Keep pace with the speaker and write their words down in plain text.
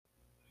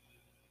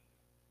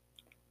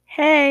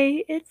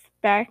Hey, it's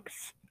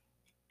Bex,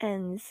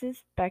 and this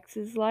is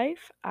Bex's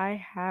Life. I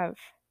have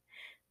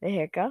the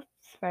hiccups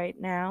right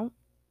now.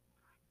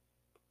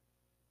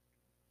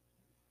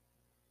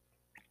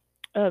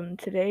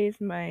 Today is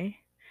my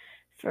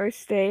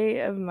first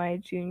day of my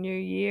junior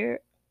year,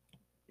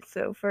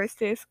 so first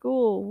day of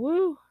school,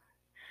 woo!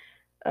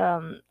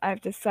 I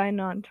have to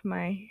sign on to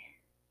my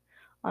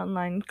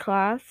online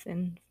class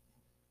and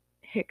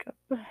hiccup.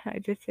 I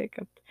just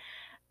hiccuped,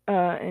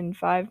 in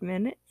 5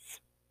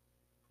 minutes.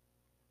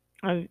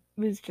 I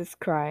was just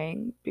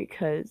crying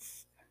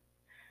because,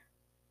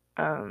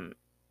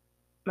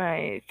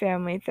 my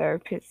family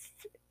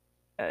therapist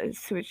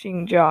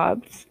switching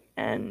jobs,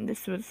 and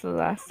this was the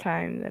last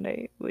time that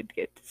I would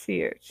get to see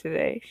her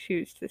today.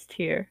 She was just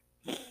here,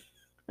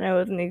 and I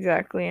wasn't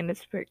exactly in a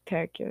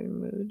spectacular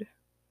mood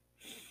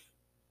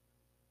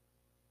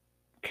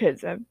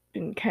because I've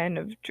been kind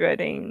of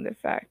dreading the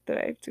fact that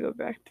I have to go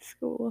back to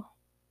school.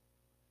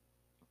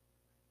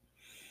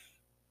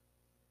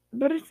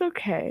 But it's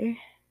okay.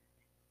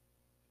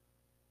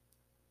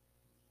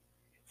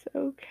 It's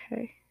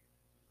okay.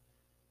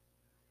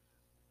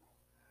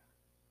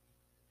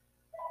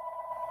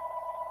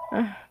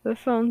 The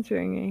phone's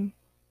ringing.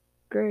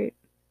 Great.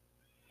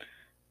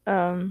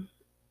 Um,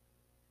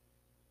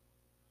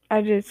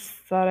 I just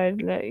thought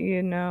I'd let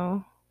you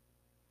know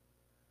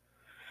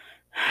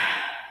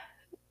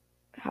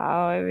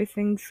how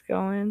everything's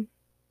going.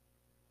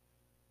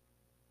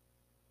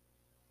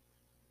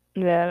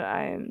 That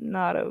I'm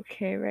not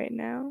okay right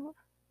now.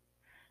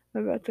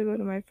 I'm about to go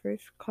to my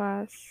first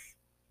class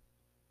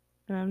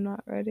and I'm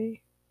not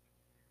ready.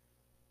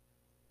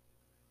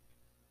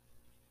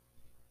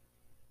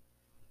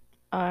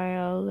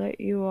 I'll let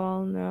you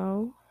all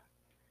know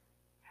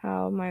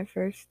how my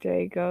first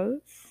day goes.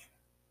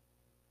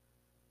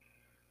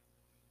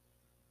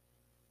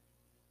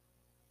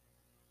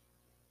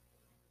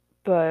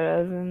 But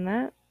other than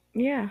that,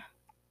 yeah.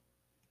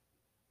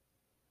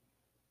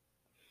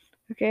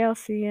 Okay, I'll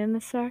see you in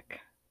a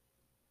sec.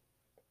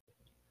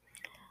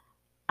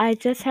 I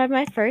just had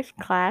my first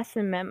class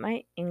and met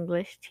my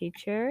English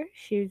teacher.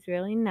 She was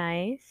really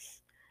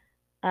nice.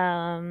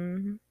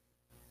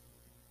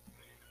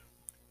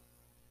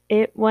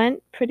 It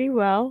went pretty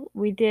well.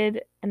 We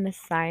did an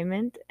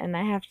assignment and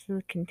I have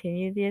to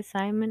continue the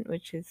assignment,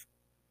 which is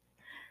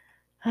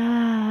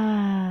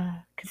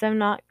because I'm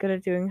not good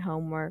at doing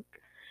homework.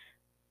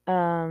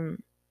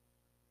 Um,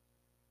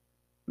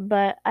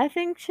 but I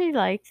think she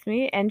likes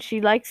me and she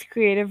likes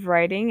creative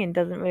writing and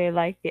doesn't really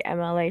like the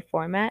MLA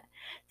format.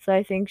 So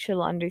I think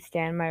she'll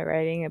understand my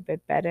writing a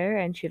bit better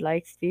and she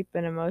likes deep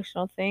and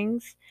emotional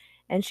things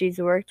and she's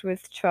worked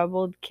with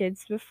troubled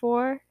kids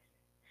before.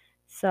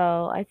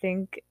 So I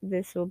think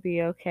this will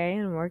be okay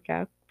and work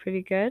out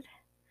pretty good,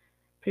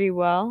 pretty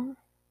well.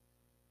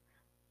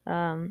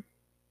 Um,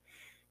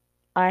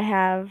 I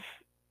have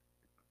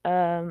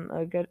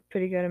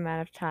pretty good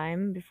amount of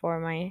time before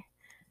my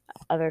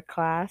other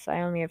class. I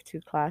only have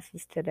 2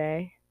 classes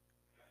today.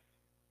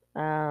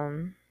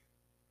 Um,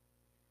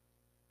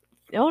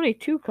 only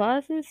 2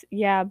 classes?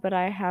 Yeah, but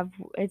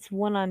it's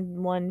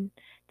one-on-one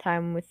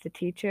time with the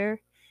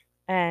teacher,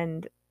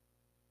 and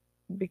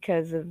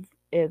because of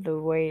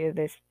the way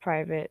this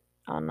private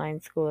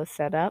online school is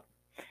set up,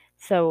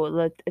 so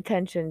the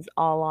attention's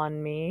all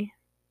on me,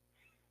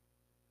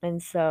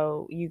 and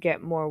so you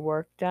get more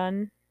work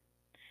done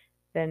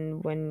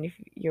than when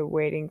you're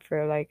waiting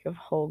for like a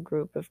whole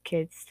group of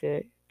kids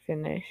to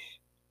finish.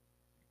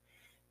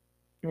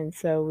 And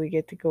so we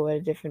get to go at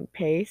a different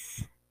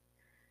pace,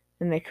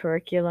 and the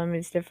curriculum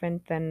is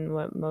different than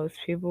what most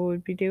people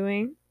would be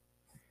doing.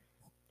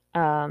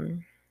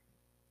 Um,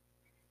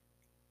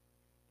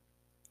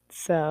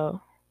 so,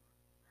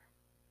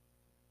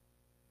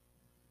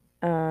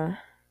 uh,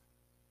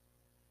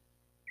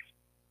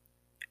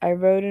 I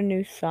wrote a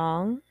new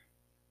song,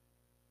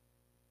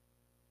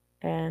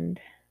 and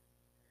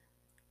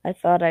I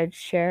thought I'd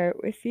share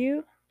it with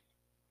you.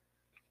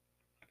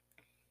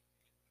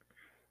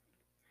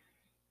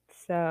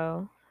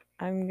 So,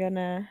 I'm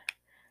gonna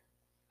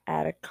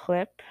add a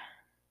clip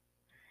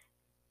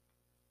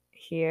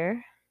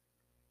here.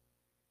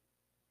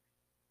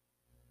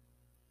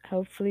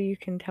 Hopefully, you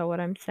can tell what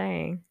I'm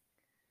saying.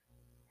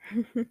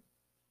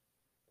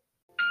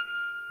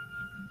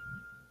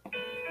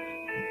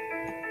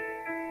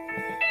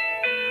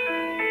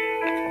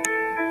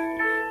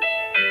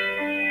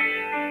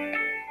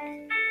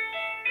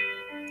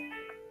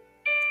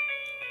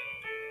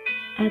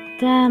 I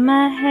dye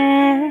my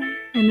hair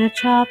and I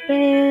chop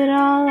it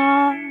all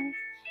off.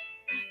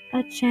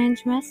 I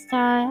change my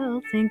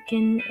style,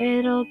 thinking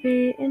it'll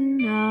be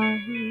enough.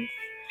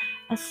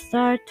 I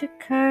start to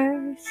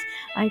curse,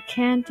 I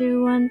can't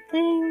do one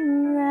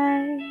thing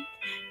right.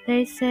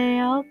 They say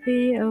I'll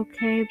be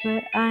okay,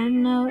 but I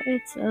know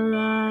it's a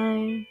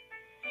lie.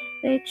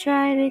 They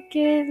try to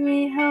give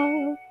me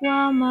hope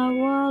while my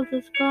world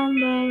is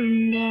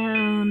crumbling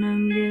down.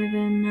 I'm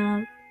giving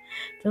up,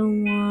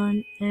 don't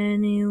want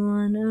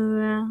anyone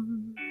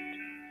around.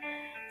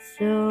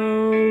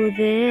 So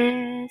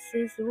this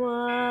is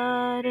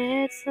what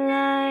it's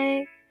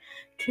like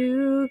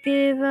to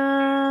give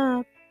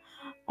up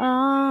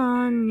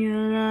on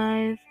your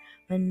life.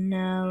 When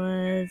I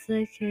was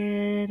a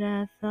kid,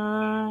 I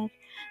thought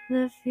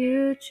the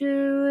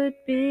future would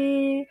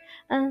be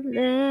a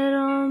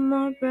little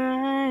more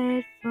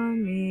bright for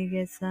me.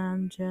 Guess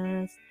I'm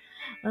just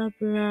a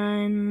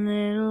blind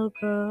little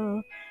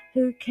girl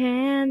who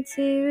can't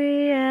see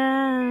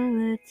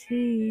reality.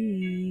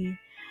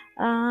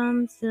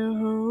 I'm still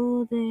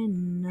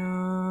holding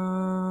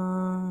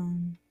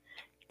on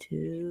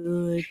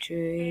to a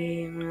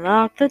dream.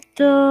 Lock the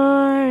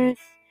doors,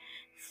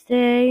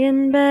 stay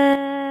in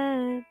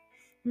bed.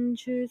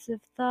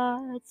 Intrusive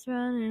thoughts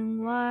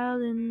running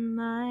wild in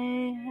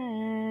my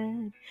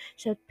head.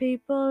 Shut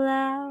people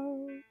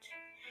out,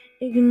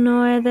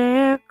 ignore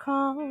their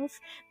calls.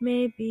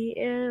 Maybe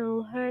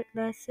it'll hurt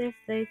less if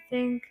they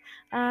think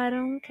I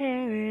don't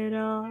care at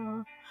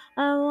all.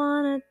 I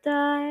wanna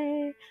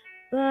die,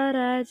 but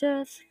I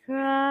just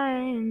cry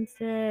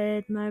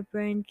instead. My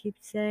brain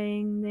keeps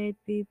saying they'd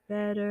be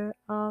better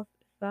off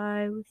if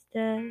I was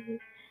dead.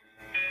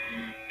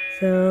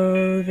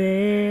 So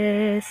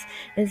this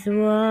is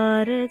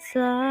what it's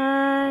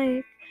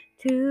like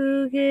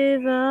to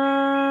give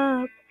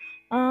up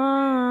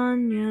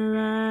on your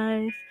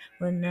life.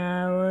 When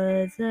I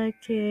was a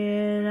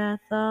kid, I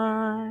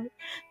thought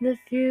the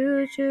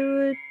future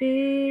would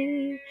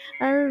be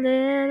a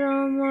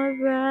little more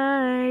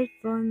bright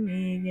for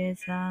me.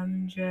 Guess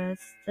I'm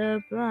just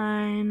a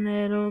blind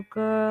little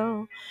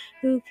girl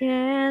who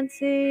can't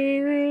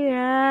see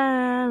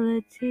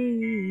reality.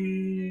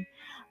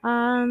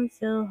 I'm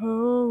still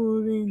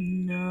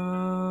holding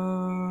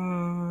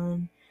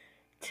on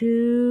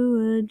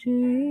to a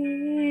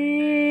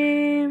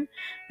dream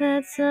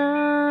that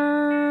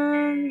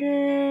someday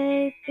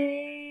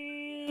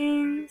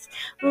things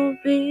will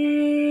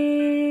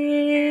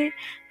be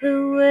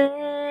the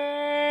way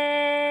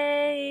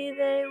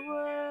they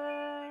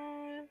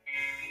were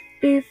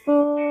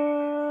before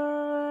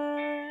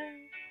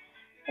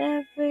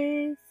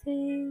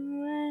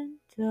everything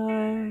went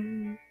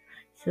dark.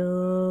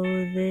 So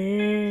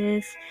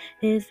this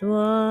is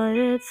what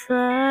it's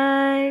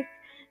like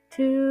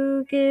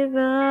to give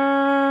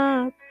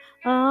up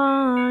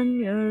on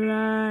your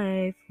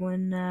life.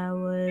 When I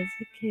was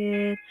a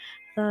kid,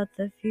 thought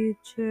the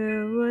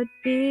future would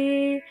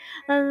be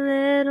a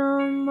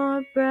little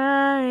more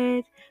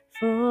bright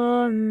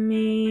for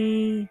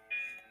me.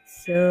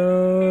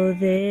 So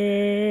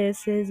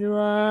this is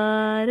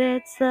what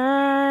it's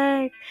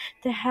like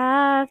to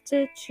have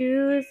to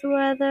choose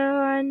whether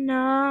or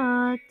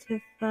not to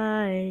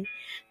fight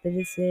the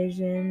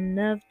decision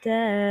of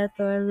death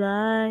or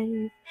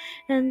life.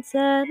 And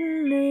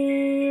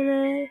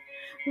suddenly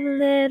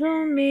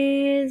little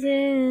me is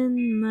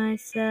in my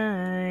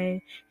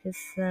sight, 'cause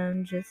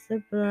I'm just a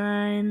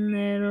blind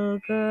little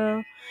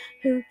girl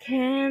who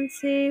can't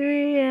see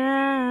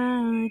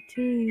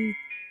reality.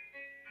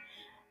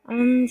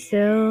 I'm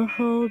still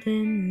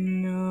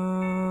holding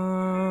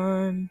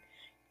on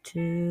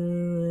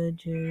to a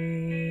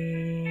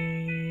dream.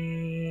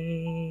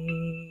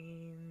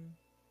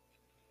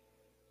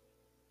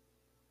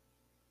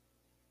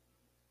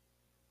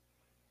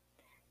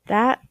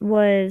 That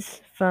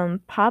was from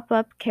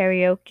Pop-Up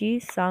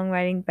Karaoke,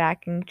 songwriting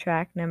backing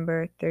track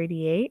number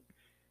 38.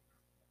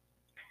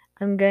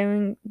 I'm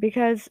going,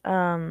 because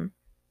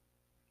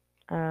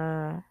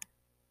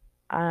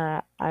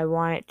I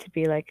want it to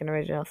be like an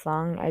original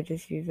song, I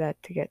just use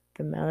that to get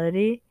the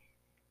melody.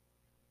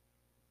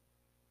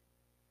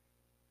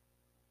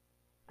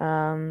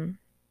 I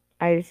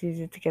just use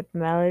it to get the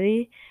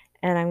melody,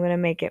 and I'm gonna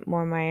make it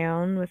more my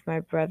own with my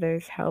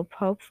brother's help,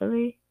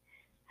 hopefully.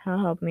 He'll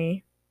help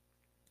me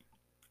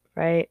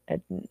write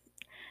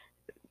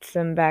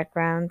some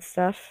background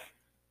stuff,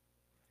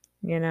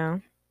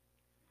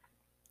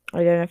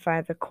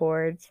 identify the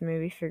chords,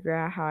 maybe figure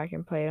out how I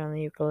can play it on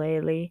the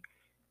ukulele,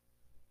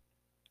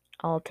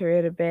 alter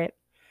it a bit.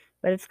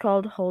 But it's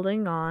called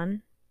Holding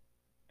On.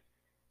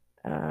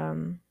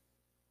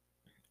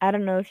 I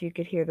don't know if you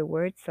could hear the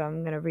words, so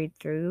I'm gonna read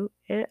through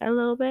it a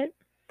little bit.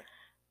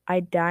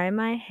 I dye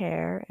my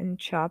hair and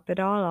chop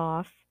it all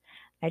off.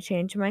 I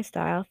change my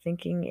style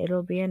thinking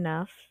it'll be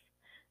enough.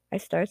 I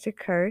start to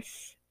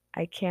curse.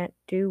 I can't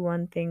do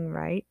one thing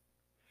right.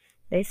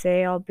 They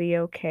say I'll be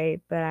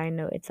okay, but I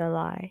know it's a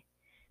lie.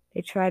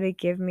 They try to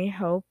give me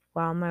hope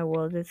while my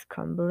world is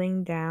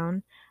crumbling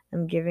down.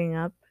 I'm giving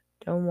up,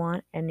 don't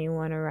want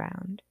anyone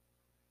around.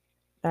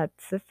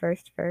 That's the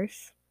first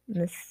verse. And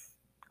this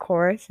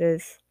chorus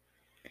is,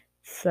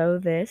 so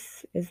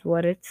this is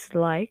what it's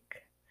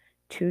like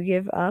to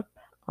give up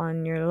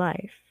on your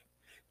life.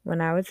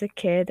 When I was a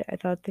kid, I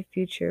thought the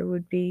future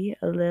would be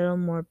a little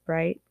more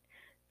bright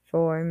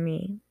for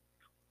me.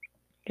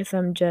 'Cause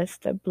I'm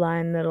just a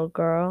blind little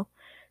girl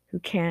who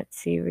can't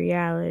see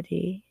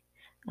reality.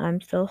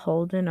 I'm still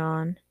holding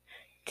on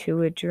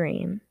to a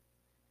dream.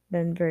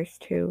 Then verse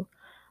 2,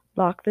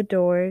 lock the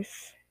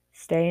doors,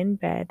 stay in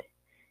bed,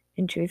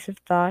 intrusive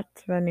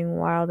thoughts running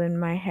wild in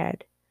my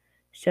head.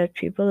 Shut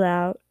people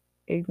out,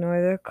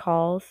 ignore their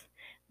calls.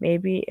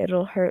 Maybe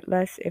it'll hurt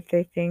less if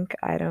they think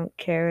I don't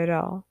care at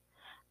all.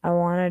 I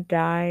wanna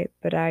die,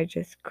 but I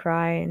just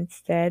cry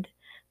instead.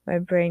 My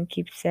brain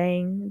keeps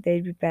saying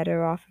they'd be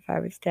better off if I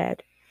was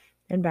dead.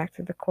 And back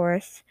to the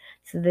chorus.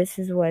 So this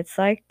is what it's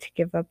like to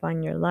give up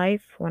on your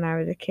life. When I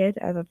was a kid,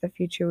 I thought the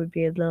future would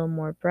be a little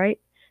more bright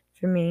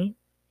for me.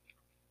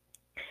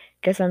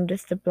 Guess I'm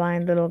just a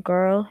blind little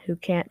girl who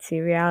can't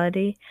see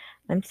reality.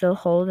 I'm still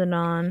holding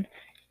on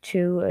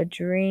to a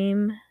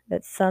dream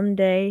that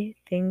someday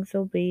things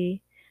will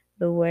be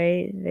the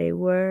way they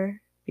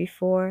were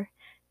before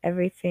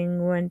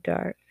everything went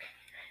dark.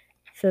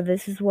 So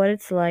this is what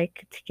it's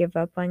like to give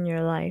up on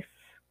your life.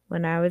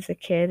 When I was a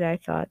kid, I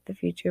thought the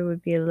future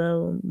would be a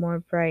little more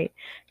bright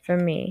for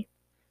me.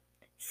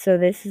 So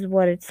this is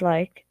what it's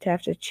like to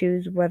have to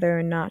choose whether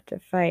or not to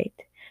fight,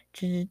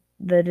 to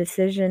the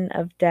decision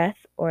of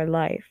death or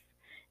life.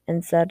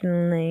 And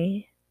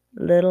suddenly,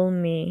 little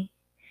me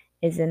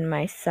is in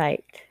my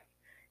sight.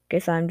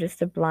 Guess I'm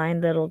just a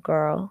blind little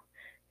girl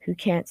who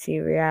can't see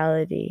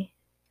reality.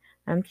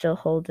 I'm still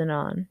holding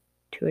on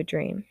to a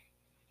dream.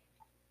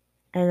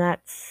 And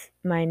that's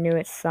my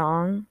newest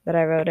song that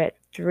I wrote at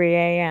 3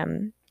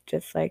 a.m.,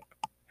 just like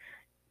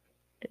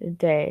a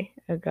day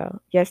ago.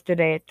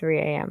 Yesterday at 3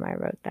 a.m., I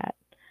wrote that.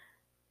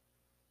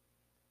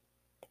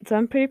 So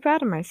I'm pretty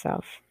proud of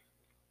myself.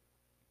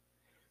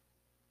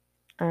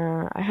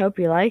 I hope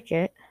you like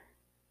it.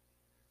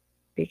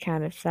 Be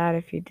kind of sad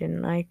if you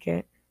didn't like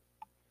it.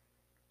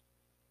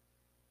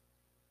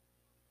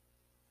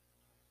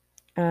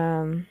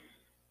 Oh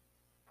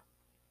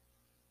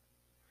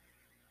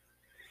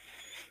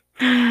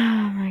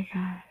my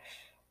gosh.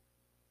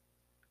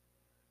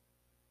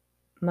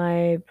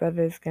 My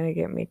brother's gonna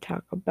get me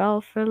Taco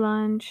Bell for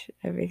lunch.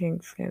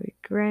 Everything's gonna be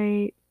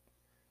great.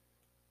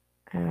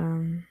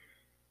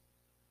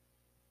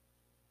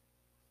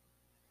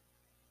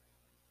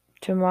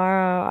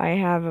 Tomorrow I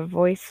have a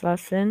voice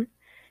lesson,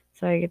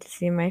 so I get to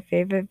see my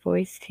favorite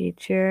voice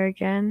teacher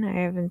again.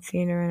 I haven't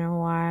seen her in a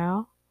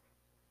while.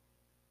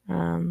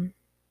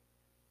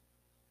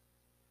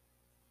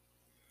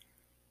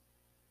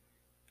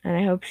 And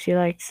I hope she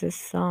likes this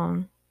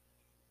song.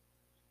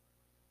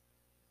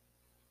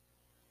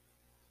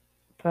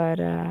 But,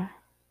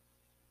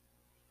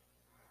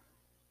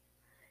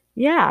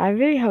 yeah, I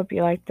really hope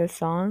you like this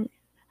song.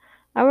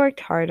 I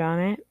worked hard on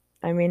it.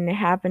 I mean, it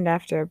happened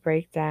after a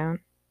breakdown.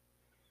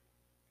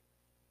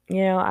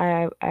 You know,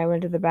 I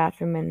went to the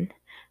bathroom and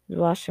was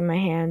washing my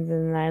hands,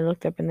 and then I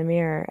looked up in the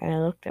mirror and I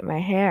looked at my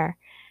hair,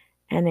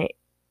 and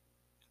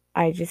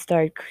I just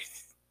started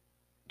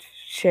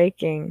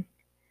shaking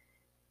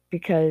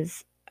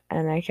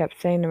and I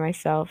kept saying to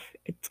myself,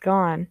 it's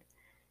gone,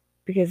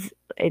 because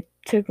it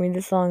took me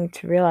this long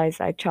to realize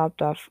I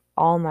chopped off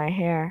all my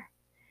hair.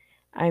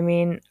 I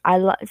mean,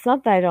 it's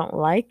not that I don't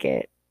like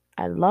it.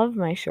 I love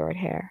my short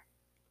hair,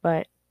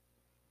 but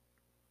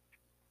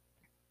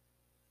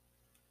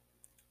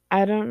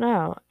I don't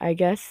know. I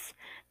guess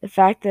the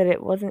fact that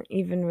it wasn't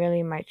even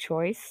really my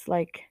choice,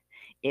 like,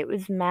 it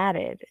was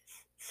matted.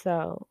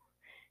 So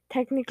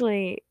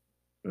technically,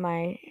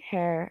 my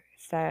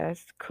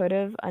hairstylist could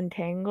have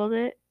untangled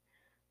it,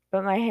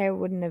 but my hair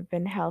wouldn't have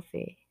been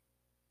healthy.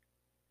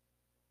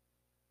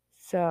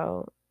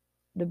 So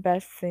the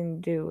best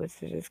thing to do was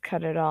to just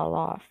cut it all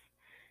off.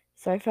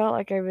 So I felt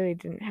like I really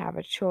didn't have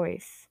a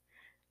choice.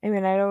 I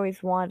mean, I'd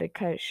always wanted to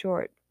cut it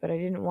short, but I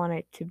didn't want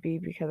it to be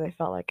because I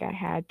felt like I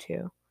had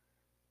to,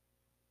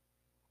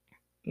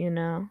 you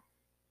know?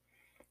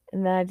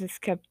 And then I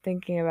just kept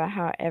thinking about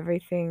how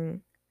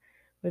everything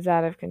was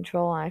out of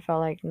control, and I felt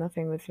like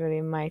nothing was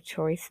really my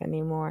choice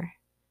anymore.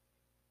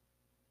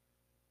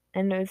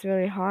 And it was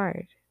really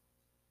hard.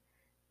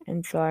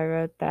 And so I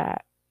wrote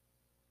that.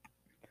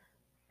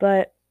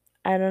 But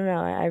I don't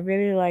know. I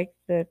really like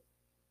the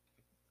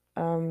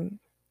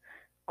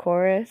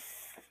chorus.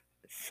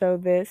 So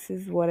this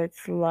is what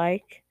it's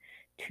like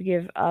to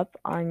give up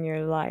on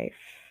your life.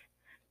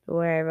 The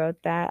way I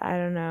wrote that, I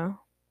don't know.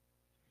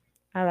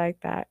 I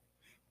like that.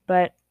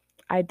 But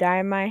I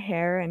dye my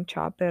hair and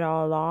chop it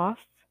all off.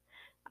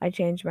 I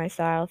change my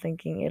style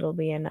thinking it'll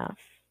be enough.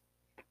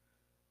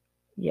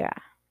 Yeah.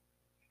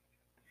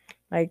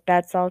 Like,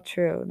 that's all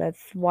true.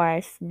 That's why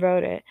I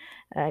wrote it.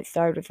 I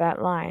started with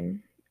that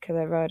line because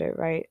I wrote it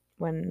right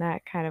when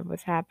that kind of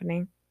was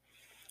happening.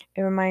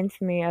 It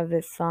reminds me of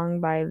this song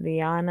by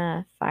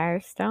Liana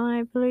Firestone,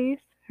 I believe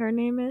her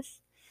name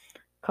is,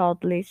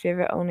 called Least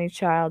Favorite Only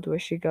Child, where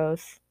she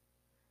goes,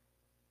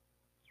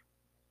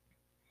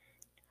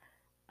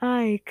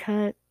 I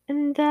cut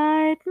and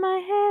dyed my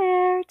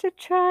hair to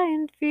try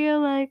and feel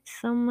like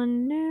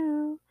someone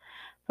new,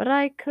 but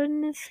I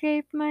couldn't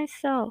escape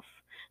myself,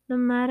 no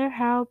matter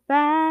how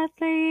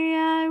badly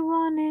I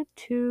wanted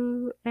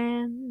to,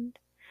 and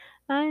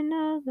I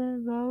know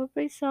that I would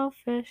be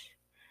selfish.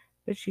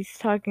 But she's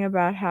talking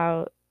about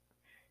how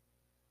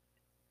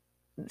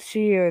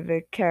she, or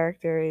the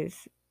character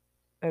is,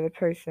 or the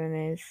person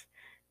is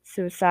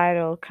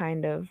suicidal,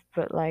 kind of,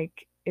 but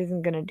like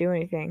isn't gonna do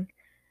anything.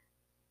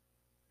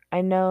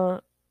 I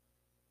know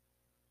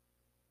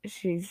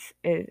she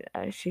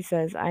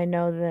says, I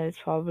know that it's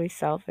probably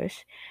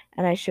selfish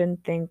and I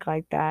shouldn't think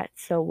like that.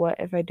 So what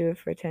if I do it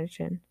for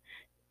attention?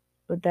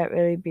 Would that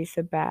really be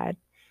so bad?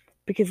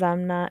 Because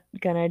I'm not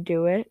gonna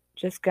do it,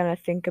 just gonna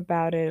think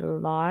about it a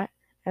lot,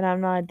 and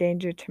I'm not a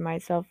danger to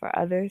myself or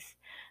others.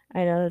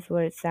 I know that's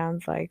what it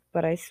sounds like,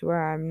 but I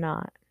swear I'm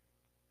not.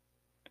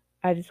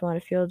 I just want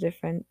to feel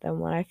different than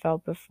what I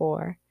felt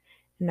before,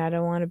 and I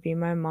don't want to be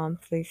my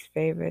mom's least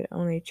favorite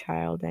only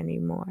child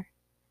anymore.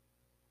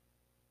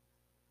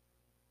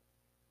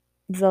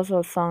 There's also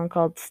a song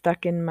called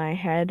Stuck in My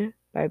Head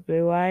by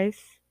Blue Eyes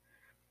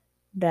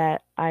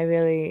that I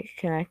really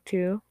connect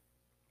to.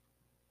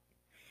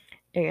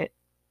 It,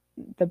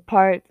 the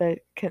part that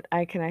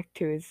I connect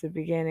to is the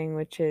beginning,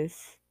 which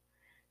is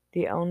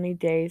the only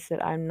days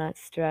that I'm not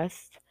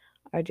stressed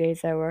are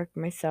days I work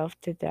myself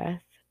to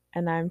death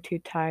and I'm too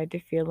tired to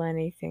feel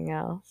anything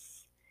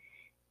else.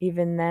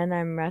 Even then,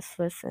 I'm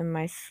restless in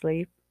my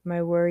sleep.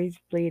 My worries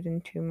bleed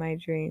into my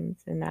dreams,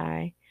 and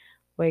I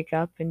wake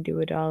up and do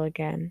it all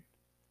again.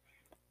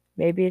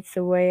 Maybe it's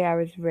the way I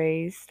was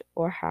raised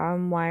or how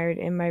I'm wired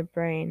in my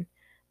brain,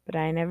 but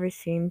I never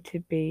seem to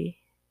be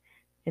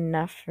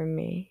enough for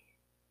me.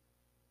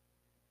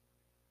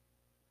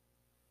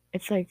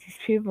 It's like these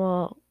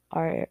people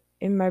are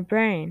in my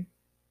brain.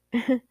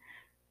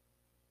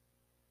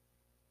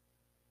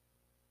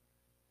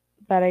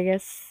 But I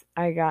guess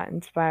I got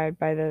inspired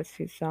by those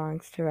two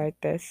songs to write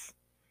this.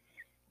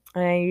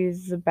 And I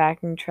used the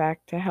backing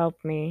track to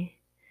help me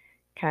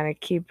kind of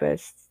keep a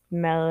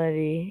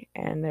melody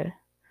and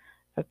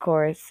a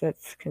chorus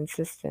that's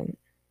consistent,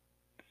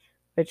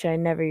 which I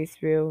never used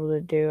to be able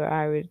to do.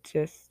 I would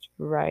just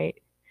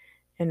write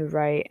and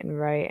write and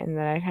write, and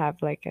then I'd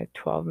have like a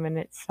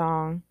 12-minute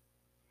song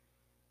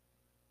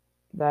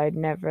that I'd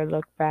never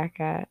look back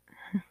at.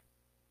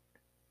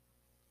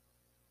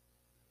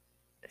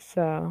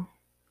 So,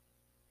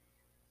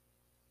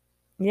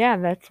 yeah,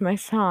 that's my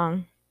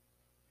song.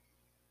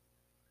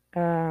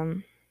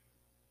 Um,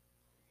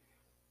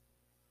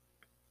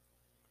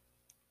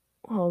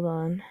 Hold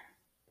on.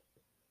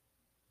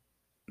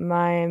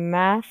 My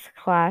math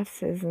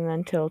class isn't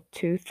until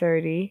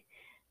 2:30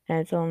 and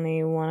it's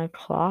only 1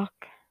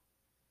 o'clock.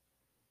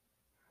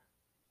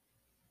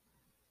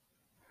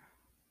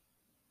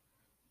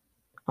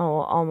 Oh,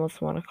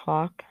 almost 1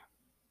 o'clock.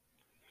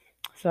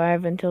 So I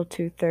have until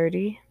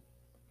 2:30.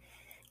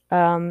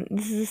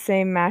 This is the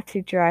same math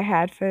teacher I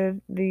had for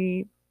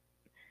the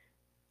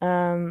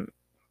um,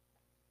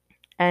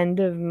 end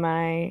of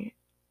my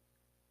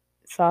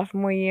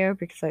sophomore year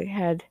because I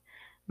had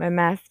my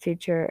math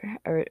teacher,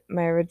 or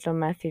my original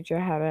math teacher,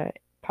 had a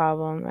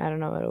problem. I don't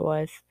know what it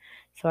was.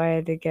 So I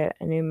had to get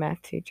a new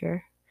math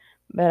teacher.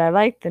 But I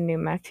liked the new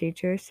math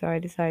teacher, so I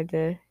decided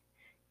to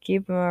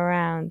keep him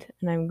around.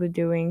 And I'm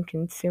doing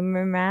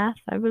consumer math,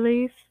 I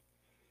believe.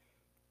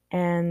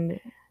 And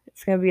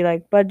it's going to be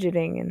like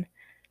budgeting and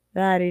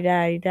da di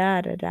da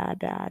da da da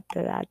da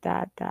da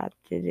da da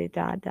da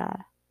da da.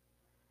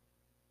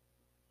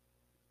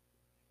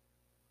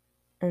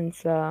 And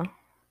so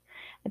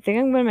I think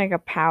I'm gonna make a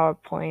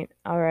PowerPoint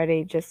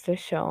already just to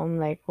show him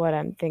like what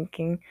I'm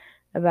thinking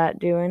about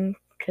doing,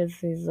 because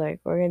he's like,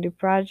 we're gonna do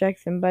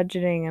projects and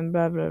budgeting and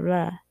blah blah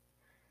blah.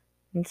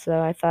 And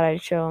so I thought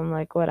I'd show him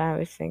like what I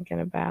was thinking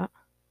about.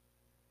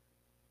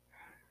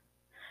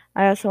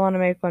 I also want to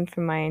make one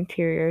for my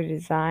interior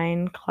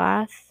design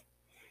class.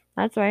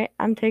 That's right,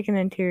 I'm taking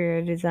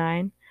interior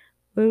design.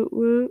 Woot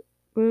woot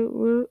woot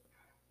woot.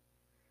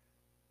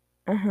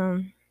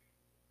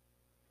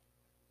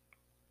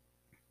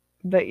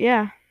 But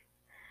yeah,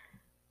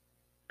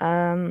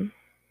 um,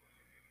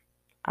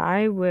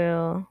 I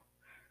will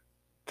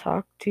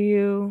talk to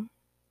you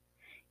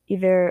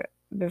either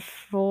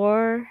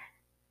before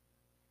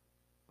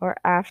or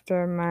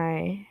after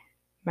my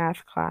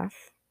math class.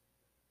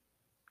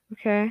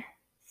 Okay,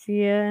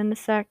 see ya in a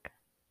sec.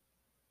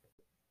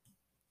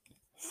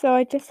 So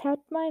I just had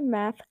my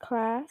math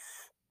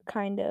class,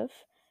 kind of.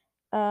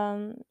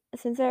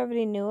 Since I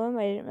already knew him,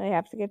 I didn't really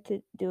have to get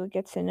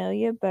to know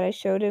you, but I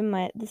showed him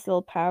this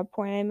little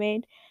PowerPoint I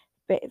made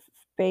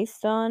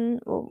based on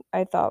what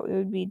I thought we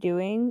would be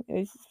doing. It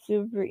was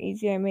super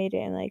easy. I made it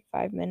in like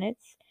 5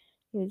 minutes.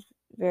 He was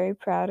very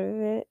proud of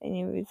it, and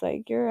he was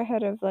like, "You're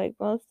ahead of like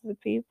most of the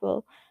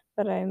people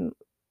that I'm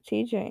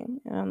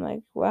teaching," and I'm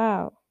like,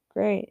 "Wow,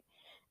 great."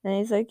 And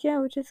he's like, "Yeah,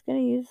 we're just gonna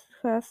use the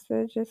class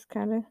to just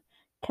kind of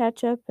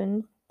catch up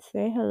and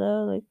say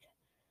hello, like."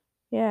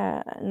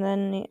 Yeah, and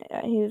then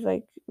he was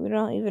like, we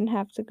don't even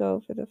have to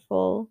go for the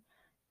full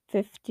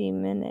 50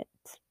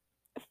 minutes.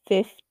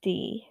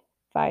 50.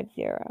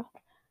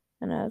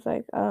 And I was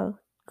like, oh,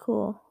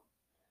 cool.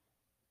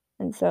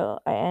 And so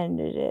I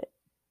ended it.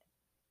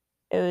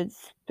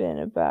 It's been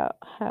about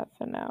half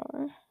an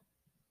hour.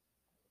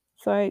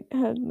 So I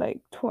had like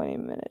 20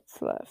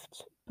 minutes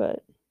left,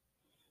 but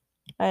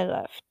I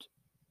left.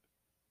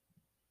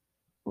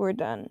 We're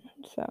done,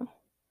 so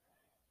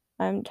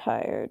I'm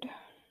tired.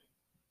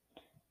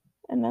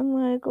 And I'm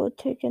gonna go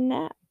take a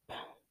nap.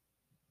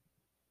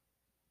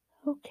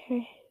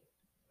 Okay.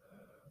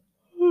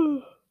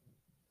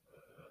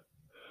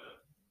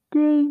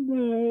 Good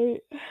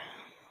night.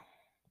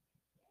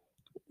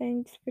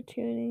 Thanks for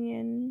tuning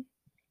in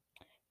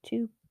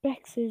to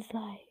Bex's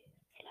Life.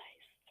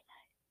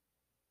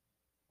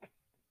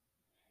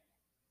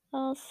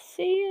 I'll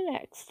see you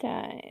next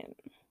time.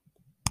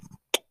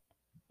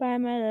 Bye,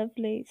 my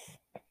lovelies.